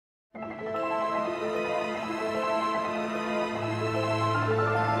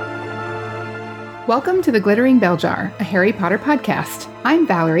Welcome to the Glittering Bell Jar, a Harry Potter podcast. I'm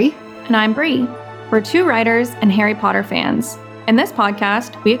Valerie. And I'm Bree. We're two writers and Harry Potter fans. In this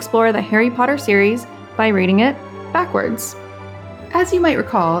podcast, we explore the Harry Potter series by reading it backwards. As you might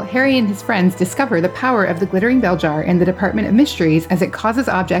recall, Harry and his friends discover the power of the Glittering Bell Jar in the Department of Mysteries as it causes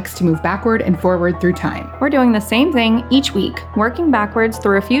objects to move backward and forward through time. We're doing the same thing each week, working backwards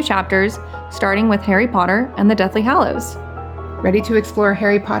through a few chapters, starting with Harry Potter and the Deathly Hallows. Ready to explore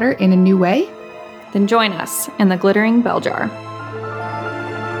Harry Potter in a new way? Then join us in the Glittering Bell Jar.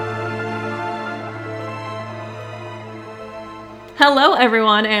 Hello,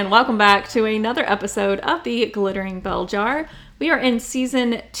 everyone, and welcome back to another episode of the Glittering Bell Jar. We are in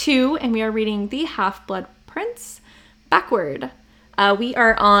Season 2, and we are reading The Half-Blood Prince backward. We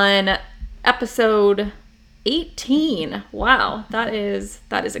are on episode 18. Wow, that is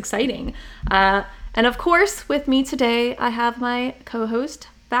exciting. And of course, with me today, I have my co-host,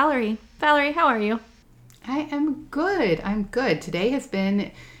 Valerie. Valerie, how are you? I am good. I'm good. Today has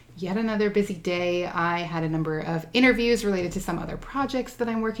been yet another busy day. I had a number of interviews related to some other projects that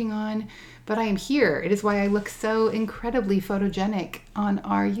I'm working on, but I am here. It is why I look so incredibly photogenic on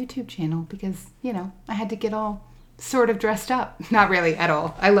our YouTube channel because, I had to get all sort of dressed up. Not really at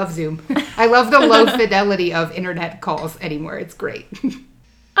all. I love Zoom. I love the low fidelity of internet calls anymore. It's great.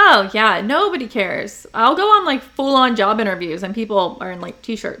 Oh, yeah. Nobody cares. I'll go on full-on job interviews and people are in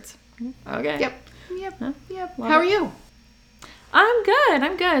t-shirts. Okay. Yep. How are you? I'm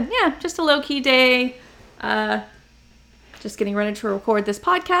good. Yeah, just a low-key day. Just getting ready to record this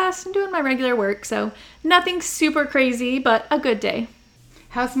podcast and doing my regular work. So nothing super crazy, but a good day.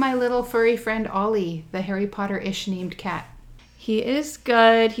 How's my little furry friend Ollie, the Harry Potter-ish named cat? He is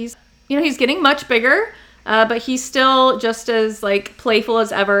good. He's getting much bigger, but he's still just as playful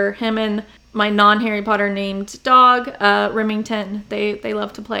as ever. Him and my non-Harry Potter named dog, Remington, they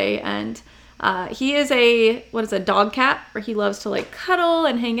love to play, and he is a dog cat, where he loves to cuddle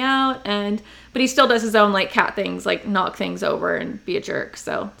and hang out, but he still does his own cat things, knock things over and be a jerk.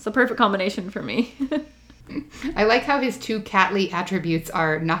 So it's a perfect combination for me. I like how his two catly attributes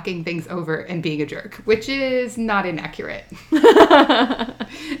are knocking things over and being a jerk, which is not inaccurate.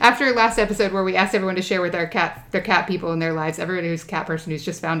 After last episode where we asked everyone to share with their cat people in their lives, everyone who's a cat person who's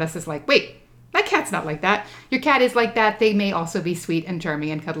just found us is like, wait, my cat's not like that. Your cat is like that. They may also be sweet and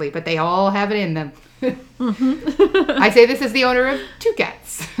charming and cuddly, but they all have it in them. Mm-hmm. I say this as the owner of two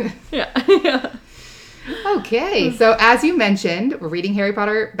cats. Yeah. Okay, so as you mentioned, we're reading Harry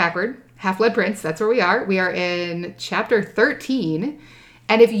Potter backward. Half-Blood Prince, that's where we are. We are in chapter 13.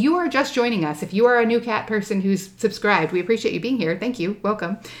 And if you are just joining us, if you are a new cat person who's subscribed, we appreciate you being here. Thank you.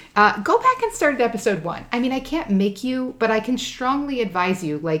 Welcome. Go back and start at episode 1. I mean, I can't make you, but I can strongly advise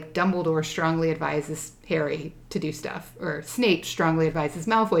you, like Dumbledore strongly advises Harry to do stuff, or Snape strongly advises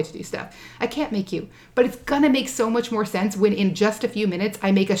Malfoy to do stuff. I can't make you, but it's going to make so much more sense when in just a few minutes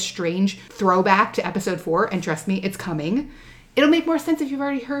I make a strange throwback to episode 4, and trust me, it's coming. It'll make more sense if you've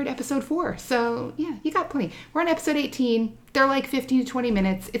already heard episode 4. So, yeah, you got plenty. We're on episode 18. They're 15 to 20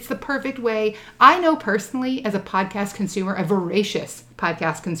 minutes. It's the perfect way. I know personally, as a podcast consumer, a voracious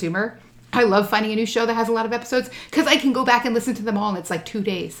podcast consumer, I love finding a new show that has a lot of episodes because I can go back and listen to them all, and it's 2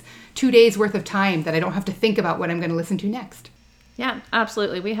 days. 2 days worth of time that I don't have to think about what I'm going to listen to next. Yeah,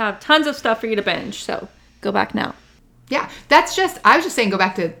 absolutely. We have tons of stuff for you to binge, so go back now. Yeah, I was just saying go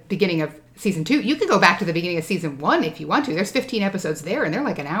back to the beginning of Season 2. You can go back to the beginning of Season 1 if you want to. There's 15 episodes there, and they're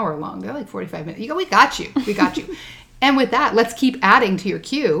an hour long. They're 45 minutes. We got you. We got you. And with that, let's keep adding to your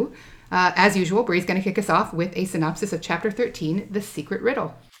queue. As usual, Bree's going to kick us off with a synopsis of Chapter 13, The Secret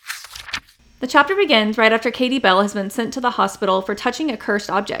Riddle. The chapter begins right after Katie Bell has been sent to the hospital for touching a cursed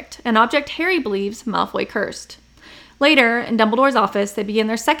object, an object Harry believes Malfoy cursed. Later, in Dumbledore's office, they begin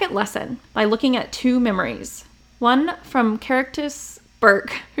their second lesson by looking at 2 memories. One from Caractacus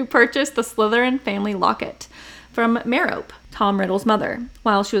Burke, who purchased the Slytherin family locket from Merope, Tom Riddle's mother,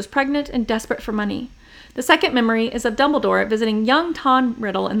 while she was pregnant and desperate for money. The second memory is of Dumbledore visiting young Tom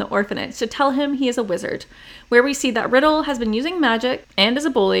Riddle in the orphanage to tell him he is a wizard, where we see that Riddle has been using magic and is a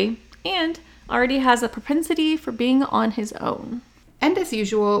bully, and already has a propensity for being on his own. And as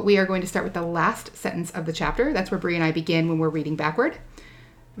usual, we are going to start with the last sentence of the chapter. That's where Bree and I begin when we're reading backward.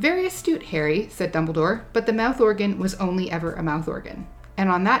 "Very astute, Harry," said Dumbledore, "but the mouth organ was only ever a mouth organ." And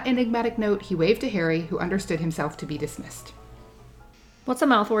on that enigmatic note, he waved to Harry, who understood himself to be dismissed. What's a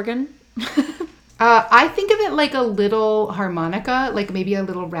mouth organ? I think of it like a little harmonica, like maybe a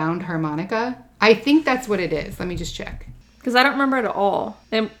little round harmonica. I think that's what it is. Let me just check. Because I don't remember it at all.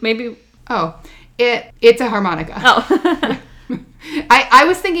 And maybe... Oh, it's a harmonica. Oh. I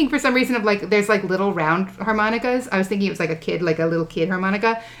was thinking for some reason of like, there's like little round harmonicas. I was thinking it was like a little kid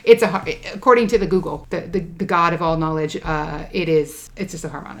harmonica. According to the Google, the god of all knowledge, it's just a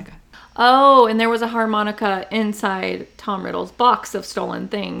harmonica. Oh, and there was a harmonica inside Tom Riddle's box of stolen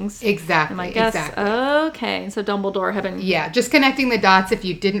things. Exactly. I guess. Exactly. Okay. So Dumbledore had been... Yeah, just connecting the dots. If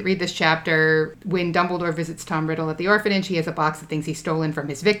you didn't read this chapter, when Dumbledore visits Tom Riddle at the orphanage, he has a box of things he's stolen from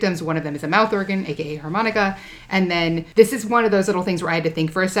his victims. One of them is a mouth organ, aka harmonica. And then this is one of those little things where I had to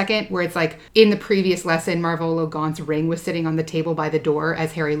think for a second, where it's like in the previous lesson, Marvolo Gaunt's ring was sitting on the table by the door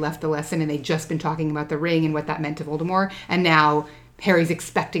as Harry left the lesson, and they'd just been talking about the ring and what that meant to Voldemort. And now Harry's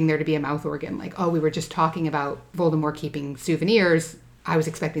expecting there to be a mouth organ. Like, oh, we were just talking about Voldemort keeping souvenirs. I was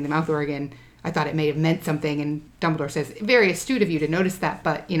expecting the mouth organ. I thought it may have meant something. And Dumbledore says, very astute of you to notice that,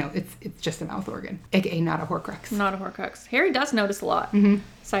 but, it's just a mouth organ, aka not a Horcrux. Not a Horcrux. Harry does notice a lot. Mm-hmm.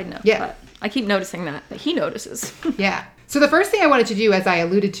 Side note. Yeah. But I keep noticing that he notices. Yeah. So the first thing I wanted to do, as I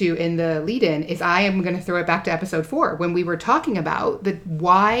alluded to in the lead-in, is I am going to throw it back to episode 4, when we were talking about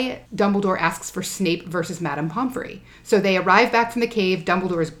why Dumbledore asks for Snape versus Madame Pomfrey. So they arrive back from the cave.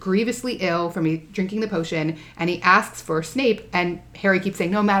 Dumbledore is grievously ill from drinking the potion, and he asks for Snape, and Harry keeps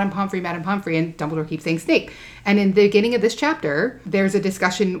saying, no, Madame Pomfrey, and Dumbledore keeps saying Snape. And in the beginning of this chapter, there's a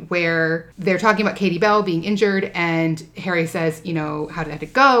discussion where they're talking about Katie Bell being injured, and Harry says, how did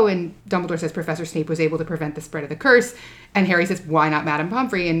it go? And Dumbledore says Professor Snape was able to prevent the spread of the curse. And Harry says, why not Madame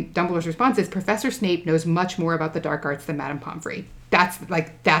Pomfrey? And Dumbledore's response is, Professor Snape knows much more about the dark arts than Madame Pomfrey. That's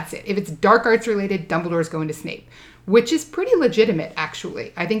it. If it's dark arts related, Dumbledore's going to Snape, which is pretty legitimate,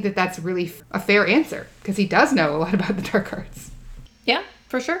 actually. I think that's really a fair answer, because he does know a lot about the dark arts. Yeah,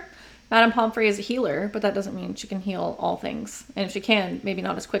 for sure. Madame Pomfrey is a healer, but that doesn't mean she can heal all things. And if she can, maybe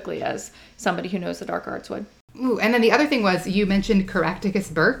not as quickly as somebody who knows the dark arts would. Ooh, and then the other thing was, you mentioned Caractacus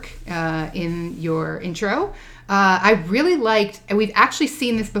Burke in your intro. I really liked, and we've actually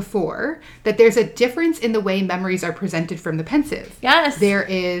seen this before, that there's a difference in the way memories are presented from the pensive. Yes. There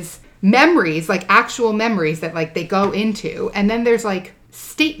is memories, like actual memories that like they go into, and then there's like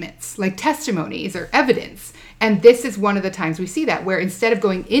statements, like testimonies or evidence. And this is one of the times we see that, where instead of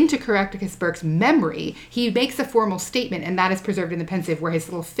going into Caractacus Burke's memory, he makes a formal statement, and that is preserved in the pensive, where his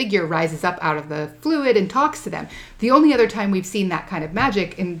little figure rises up out of the fluid and talks to them. The only other time we've seen that kind of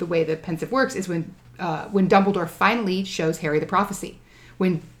magic in the way the pensive works is when Dumbledore finally shows Harry the prophecy,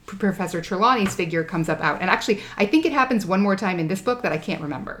 when Professor Trelawney's figure comes up out. And actually, I think it happens one more time in this book that I can't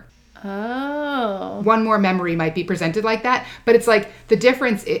remember. Oh. One more memory might be presented like that, but it's like the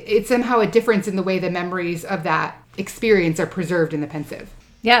difference, it's somehow a difference in the way the memories of that experience are preserved in the pensive.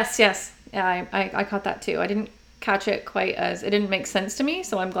 Yes. Yeah, I caught that too. I didn't catch it quite as, it didn't make sense to me,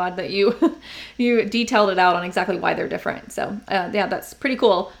 so I'm glad that you detailed it out on exactly why they're different. So yeah, that's pretty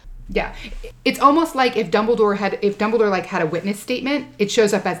cool. Yeah, it's almost like if Dumbledore had a witness statement, it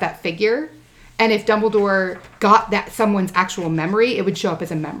shows up as that figure. And if Dumbledore got that someone's actual memory, it would show up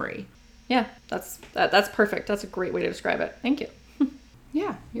as a memory. Yeah, that's perfect. That's a great way to describe it. Thank you.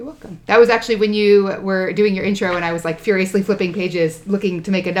 Yeah, you're welcome. That was actually when you were doing your intro and I was like furiously flipping pages looking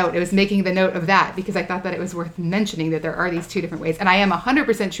to make a note. It was making the note of that because I thought that it was worth mentioning that there are these two different ways. And I am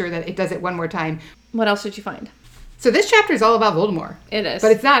 100% sure that it does it one more time. What else did you find? So this chapter is all about Voldemort. It is.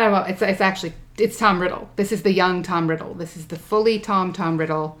 But it's not about, it's Tom Riddle. This is the young Tom Riddle. This is the fully Tom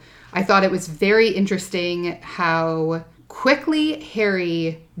Riddle. I thought it was very interesting how quickly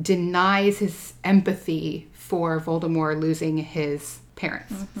Harry denies his empathy for Voldemort losing his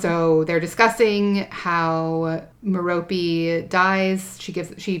parents. Mm-hmm. So they're discussing how Merope dies.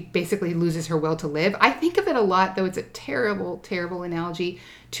 She basically loses her will to live. I think of it a lot, though it's a terrible, terrible analogy,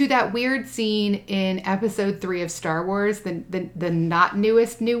 to that weird scene in episode 3 of Star Wars, the not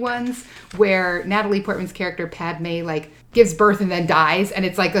newest new ones, where Natalie Portman's character Padme gives birth and then dies, and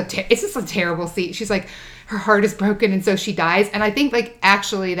it's it's just a terrible scene. She's like, her heart is broken and so she dies. And I think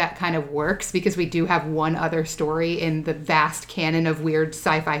actually that kind of works because we do have one other story in the vast canon of weird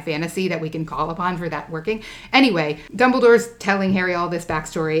sci-fi fantasy that we can call upon for that working. Anyway, Dumbledore's telling Harry all this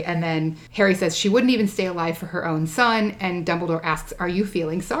backstory, and then Harry says she wouldn't even stay alive for her own son, and Dumbledore asks, are you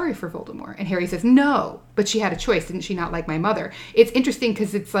feeling sorry for Voldemort? And Harry says, no, but she had a choice. Didn't she not like my mother? It's interesting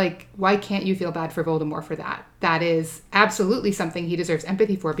because it's like, why can't you feel bad for Voldemort for that? That is absolutely something he deserves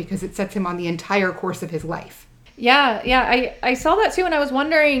empathy for because it sets him on the entire course of his life. Yeah, I saw that too, and I was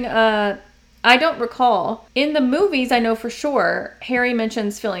wondering, I don't recall. In the movies, I know for sure, Harry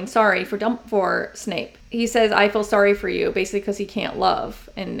mentions feeling sorry for Snape. He says, I feel sorry for you, basically because he can't love,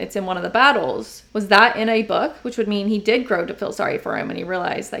 and it's in one of the battles. Was that in a book? Which would mean he did grow to feel sorry for him, and he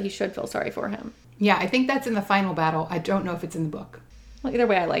realized that he should feel sorry for him. Yeah, I think that's in the final battle. I don't know if it's in the book. Well, either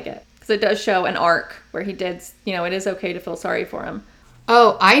way, I like it. Because it does show an arc where he did, it is okay to feel sorry for him.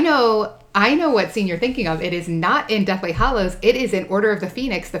 Oh, I know what scene you're thinking of. It is not in Deathly Hallows. It is in Order of the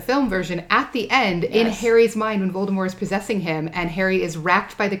Phoenix, the film version, at the end, in Harry's mind when Voldemort is possessing him, and Harry is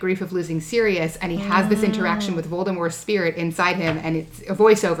racked by the grief of losing Sirius, and he has this interaction with Voldemort's spirit inside him, and it's a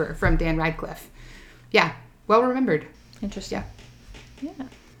voiceover from Dan Radcliffe. Yeah, well remembered. Interesting. Yeah.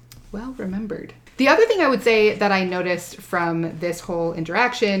 Well remembered. The other thing I would say that I noticed from this whole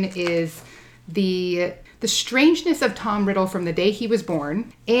interaction is the strangeness of Tom Riddle from the day he was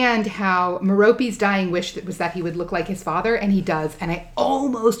born, and how Merope's dying wish was that he would look like his father, and he does. And I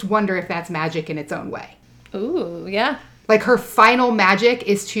almost wonder if that's magic in its own way. Ooh, yeah. Like her final magic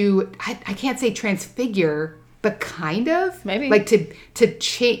is to, I can't say transfigure, but kind of. Maybe. Like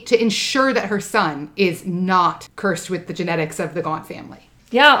to ensure that her son is not cursed with the genetics of the Gaunt family.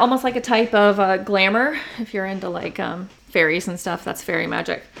 Yeah, almost like a type of glamour. If you're into like fairies and stuff, that's fairy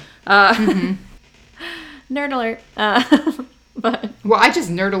magic. Nerd alert. But well, I just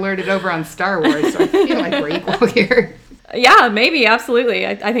nerd alerted over on Star Wars, so I feel like we're equal here. Yeah, maybe, absolutely.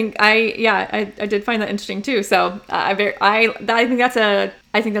 I think I did find that interesting too. So I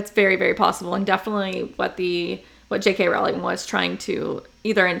think that's very, very possible, and definitely what J.K. Rowling was trying to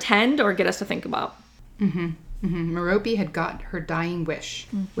either intend or get us to think about. Merope had got her dying wish,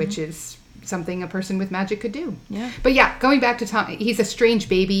 which is something a person with magic could do. Yeah. But yeah, going back to Tom, he's a strange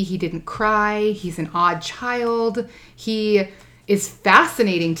baby. He didn't cry. He's an odd child. He is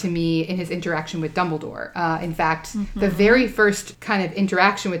fascinating to me in his interaction with Dumbledore. In fact, the very first kind of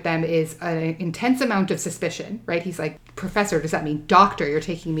interaction with them is an intense amount of suspicion, right? He's like, Professor, does that mean doctor? You're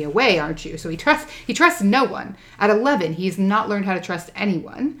taking me away, aren't you? So he trusts no one. At 11, he's not learned how to trust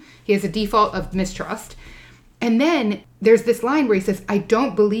anyone. He has a default of mistrust. And then there's this line where he says, I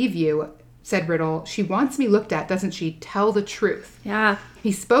don't believe you, said Riddle. She wants me looked at, doesn't she? Tell the truth. Yeah.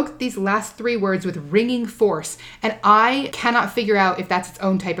 He spoke these last 3 words with ringing force, and I cannot figure out if that's its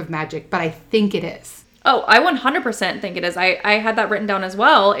own type of magic, but I think it is. Oh, I 100% think it is. I had that written down as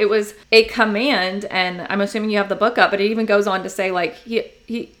well. It was a command, and I'm assuming you have the book up, but it even goes on to say, like,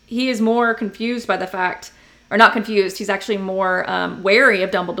 he is more confused by the fact, or not confused, he's actually more wary of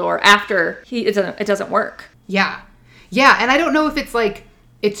Dumbledore after it doesn't work. Yeah. Yeah, and I don't know if it's like,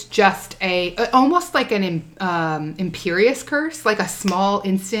 it's just almost like an imperious curse, like a small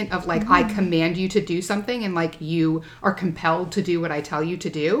instant of like, I command you to do something and like you are compelled to do what I tell you to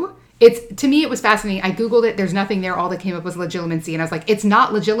do. To me, it was fascinating. I Googled it. There's nothing there. All that came up was legilimency. And I was like, it's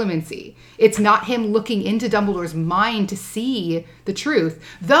not legilimency. It's not him looking into Dumbledore's mind to see the truth.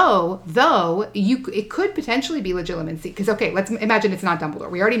 Though it could potentially be legilimency. Because, okay, let's imagine it's not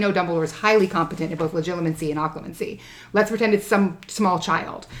Dumbledore. We already know Dumbledore is highly competent in both legilimency and occlumency. Let's pretend it's some small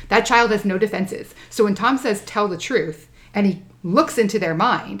child. That child has no defenses. So when Tom says, tell the truth, and he looks into their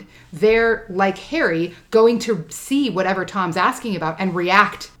mind, they're, like Harry, going to see whatever Tom's asking about and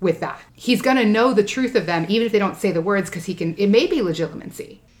react with that. He's going to know the truth of them, even if they don't say the words, because it may be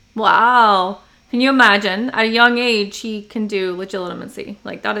legilimency. Wow. Can you imagine? At a young age, he can do legilimency.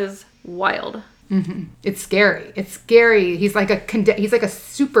 Like, that is wild. Mm-hmm. It's scary. It's scary. He's like a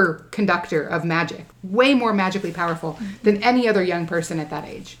super conductor of magic. Way more magically powerful than any other young person at that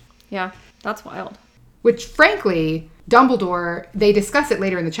age. Yeah, that's wild. Which, frankly, Dumbledore, they discuss it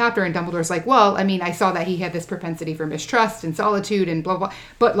later in the chapter, and Dumbledore's like, well, I mean, I saw that he had this propensity for mistrust and solitude and blah, blah.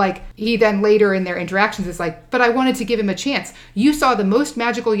 But, like, he then later in their interactions is like, but I wanted to give him a chance. You saw the most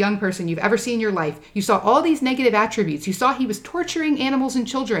magical young person you've ever seen in your life. You saw all these negative attributes. You saw he was torturing animals and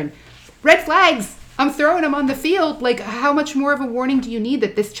children. Red flags! I'm throwing him on the field. Like, how much more of a warning do you need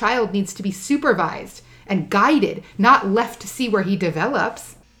that this child needs to be supervised and guided, not left to see where he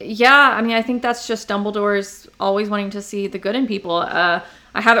develops? Yeah, I mean, I think that's just Dumbledore's always wanting to see the good in people. I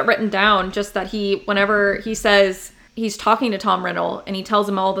have it written down just that whenever he says he's talking to Tom Riddle and he tells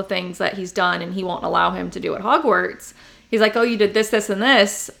him all the things that he's done and he won't allow him to do at Hogwarts, he's like, oh, you did this, this, and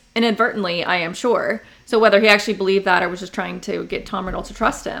this, inadvertently, I am sure. So whether he actually believed that or was just trying to get Tom Riddle to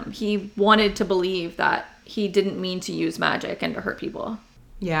trust him, he wanted to believe that he didn't mean to use magic and to hurt people.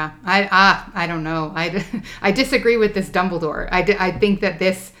 Yeah, I don't know. I disagree with this Dumbledore. I think that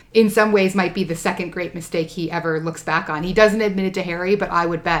this, in some ways, might be the second great mistake he ever looks back on. He doesn't admit it to Harry, but I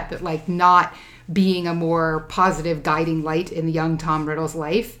would bet that, like, not being a more positive guiding light in young Tom Riddle's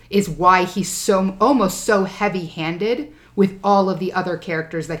life is why he's almost so heavy-handed with all of the other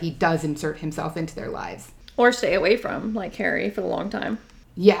characters that he does insert himself into their lives. Or stay away from, like Harry, for a long time.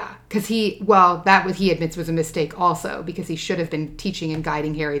 Yeah, because he admits was a mistake also, because he should have been teaching and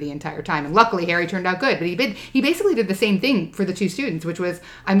guiding Harry the entire time. And luckily, Harry turned out good. But he basically did the same thing for the 2 students, which was,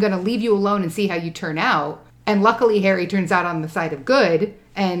 I'm going to leave you alone and see how you turn out. And luckily, Harry turns out on the side of good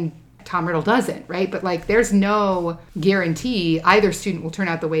and Tom Riddle doesn't, right? But like, there's no guarantee either student will turn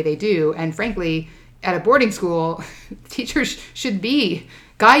out the way they do. And frankly, at a boarding school, teachers should be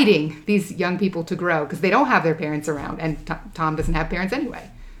guiding these young people to grow because they don't have their parents around, and Tom doesn't have parents anyway.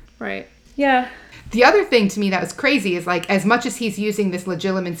 Right. Yeah. The other thing to me that was crazy is like, as much as he's using this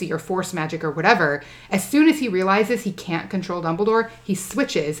legilimency or force magic or whatever, as soon as he realizes he can't control Dumbledore, he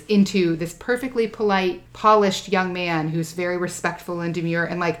switches into this perfectly polite, polished young man who's very respectful and demure.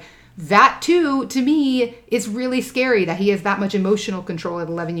 And like, that too, to me, is really scary that he has that much emotional control at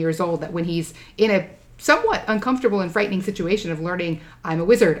 11 years old, that when he's in a somewhat uncomfortable and frightening situation of learning, I'm a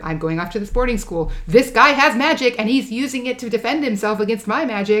wizard, I'm going off to this boarding school, this guy has magic and he's using it to defend himself against my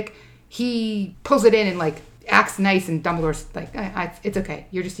magic, he pulls it in and like acts nice, and Dumbledore's like, it's okay,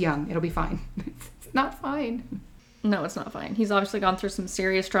 you're just young, it'll be fine. It's not fine. No, it's not fine. He's obviously gone through some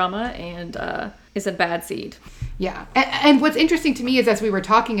serious trauma and is a bad seed. Yeah. And what's interesting to me is, as we were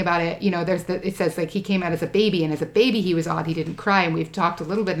talking about it, it says like he came out as a baby, and as a baby he was odd, he didn't cry. And we've talked a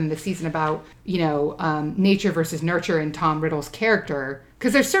little bit in this season about, nature versus nurture in Tom Riddle's character.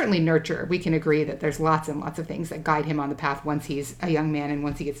 Because there's certainly nurture. We can agree that there's lots and lots of things that guide him on the path once he's a young man and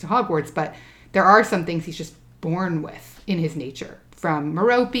once he gets to Hogwarts. But there are some things he's just born with in his nature, from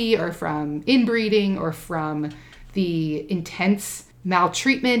Merope or from inbreeding or from the intense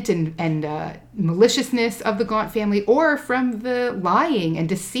maltreatment and maliciousness of the Gaunt family, or from the lying and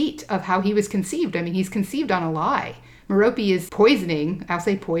deceit of how he was conceived. I mean, he's conceived on a lie. Merope is poisoning, I'll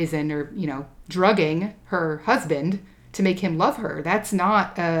say poison, or, drugging her husband to make him love her. That's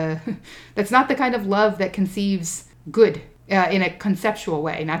not the kind of love that conceives good in a conceptual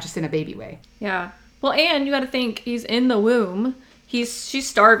way, not just in a baby way. Yeah. Well, and you got to think, he's in the womb. She's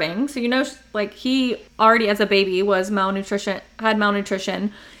starving. So, like, he already as a baby had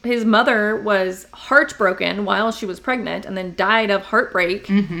malnutrition. His mother was heartbroken while she was pregnant and then died of heartbreak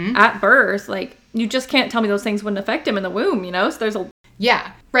at birth. Like, you just can't tell me those things wouldn't affect him in the womb, So there's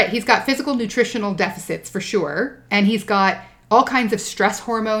Yeah, right. He's got physical nutritional deficits for sure. And he's got all kinds of stress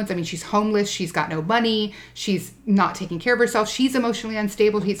hormones. I mean, she's homeless. She's got no money. She's not taking care of herself. She's emotionally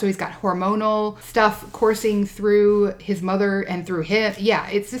unstable. So he's got hormonal stuff coursing through his mother and through him. Yeah,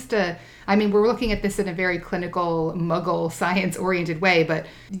 it's just we're looking at this in a very clinical, muggle, science-oriented way, but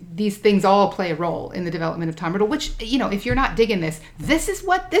these things all play a role in the development of Tom Riddle, which, if you're not digging this is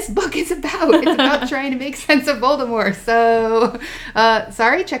what this book is about. It's about trying to make sense of Voldemort. So,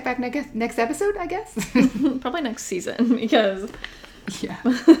 sorry, check back next episode, I guess. Probably next season, because yeah,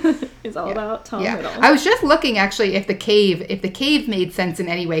 it's all about Tom Riddle. I was just looking, actually, if the cave made sense in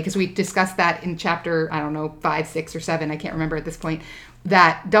any way, because we discussed that in chapter, 5, 6, or 7, I can't remember at this point,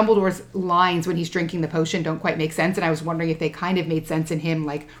 that Dumbledore's lines when he's drinking the potion don't quite make sense, and I was wondering if they kind of made sense in him,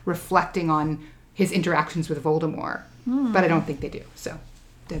 like, reflecting on his interactions with Voldemort. But I don't think they do, so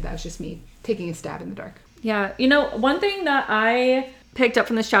that was just me taking a stab in the dark. Yeah, one thing that I picked up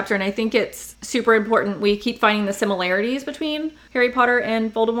from this chapter, and I think it's super important, we keep finding the similarities between Harry Potter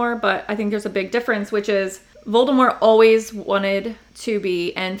and Voldemort, but I think there's a big difference, which is Voldemort always wanted to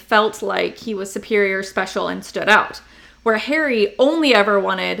be and felt like he was superior, special, and stood out. Where Harry only ever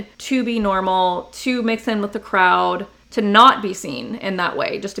wanted to be normal, to mix in with the crowd, to not be seen in that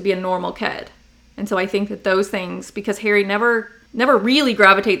way, just to be a normal kid. And so I think that those things, because Harry never really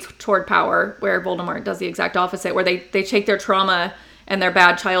gravitates toward power, where Voldemort does the exact opposite, where they take their trauma and their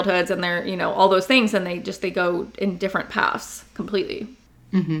bad childhoods and their, all those things, and they go in different paths completely.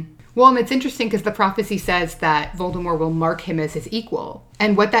 Mm-hmm. Well, and it's interesting because the prophecy says that Voldemort will mark him as his equal.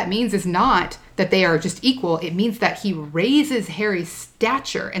 And what that means is not that they are just equal. It means that he raises Harry's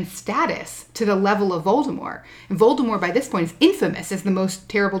stature and status to the level of Voldemort. And Voldemort, by this point, is infamous as the most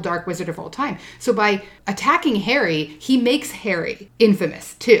terrible dark wizard of all time. So by attacking Harry, he makes Harry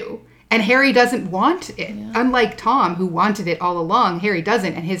infamous, too. And Harry doesn't want it. Yeah. Unlike Tom, who wanted it all along, Harry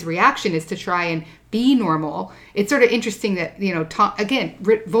doesn't. And his reaction is to try and be normal. It's sort of interesting that, Tom, again,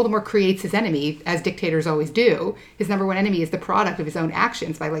 Voldemort creates his enemy, as dictators always do. His number one enemy is the product of his own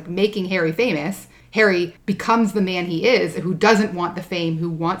actions. By, making Harry famous, Harry becomes the man he is, who doesn't want the fame, who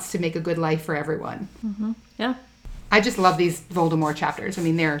wants to make a good life for everyone. Mm-hmm. Yeah. I just love these Voldemort chapters. I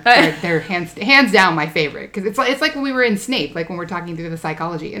mean, they're hands down my favorite. Because it's like when we were in Snape, like when we're talking through the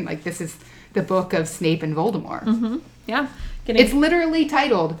psychology, and, this is the book of Snape and Voldemort. Mm-hmm. Yeah. It's literally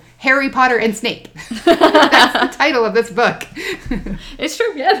titled Harry Potter and Snape. That's the title of this book. It's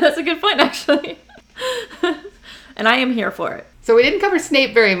true. Yeah, that's a good point, actually. And I am here for it. So we didn't cover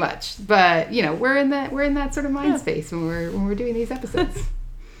Snape very much, but we're in that sort of mind space when we're doing these episodes.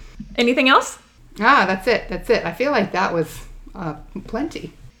 Anything else? That's it. I feel like that was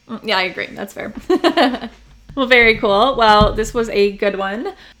plenty. Yeah, I agree. That's fair. Well, very cool. Well, this was a good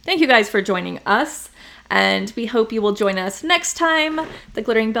one. Thank you guys for joining us. And we hope you will join us next time, The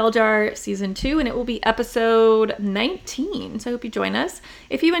Glittering Bell Jar Season 2, and it will be episode 19. So I hope you join us.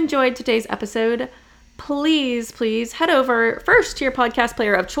 If you enjoyed today's episode, please head over first to your podcast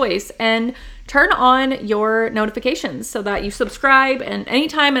player of choice and turn on your notifications so that you subscribe, and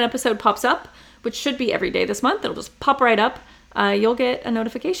anytime an episode pops up, which should be every day this month, it'll just pop right up, you'll get a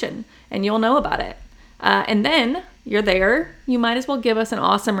notification and you'll know about it. And then you're there. You might as well give us an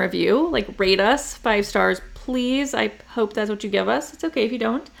awesome review, like rate us 5 stars, please. I hope that's what you give us. It's okay if you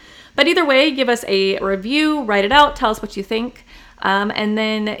don't. But either way, give us a review, write it out, tell us what you think. And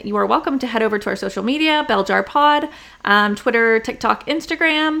then you are welcome to head over to our social media, Bell Jar Pod, Twitter, TikTok,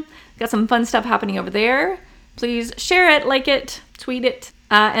 Instagram. Got some fun stuff happening over there. Please share it, like it, tweet it.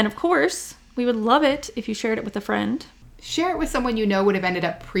 And of course, we would love it if you shared it with a friend. Share it with someone you know would have ended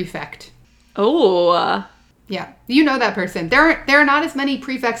up prefect. Oh. Yeah, you know that person. There are not as many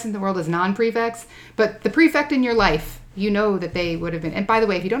prefects in the world as non-prefects, but the prefect in your life, you know that they would have been. And by the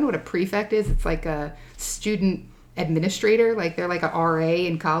way, if you don't know what a prefect is, it's like a student administrator. Like they're like a RA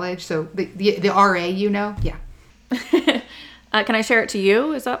in college. So the RA, you know? Yeah. Can I share it to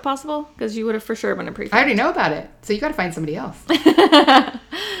you? Is that possible? Because you would have for sure been a prefect. I already know about it. So you got to find somebody else.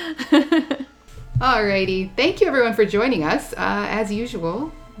 Alrighty. Thank you everyone for joining us. As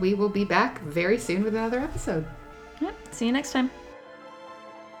usual, we will be back very soon with another episode. Yep. See you next time.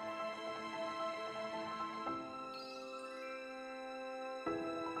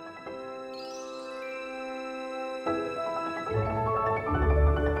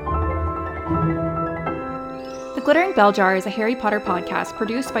 The Glittering Bell Jar is a Harry Potter podcast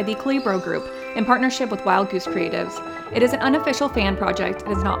produced by the Calibro Group in partnership with Wild Goose Creatives. It is an unofficial fan project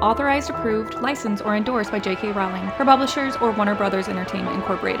and is not authorized, approved, licensed, or endorsed by J.K. Rowling, her publishers, or Warner Brothers Entertainment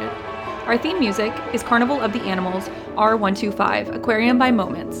Incorporated. Our theme music is Carnival of the Animals R125, Aquarium by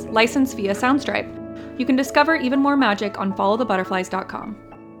Moments, licensed via Soundstripe. You can discover even more magic on followthebutterflies.com.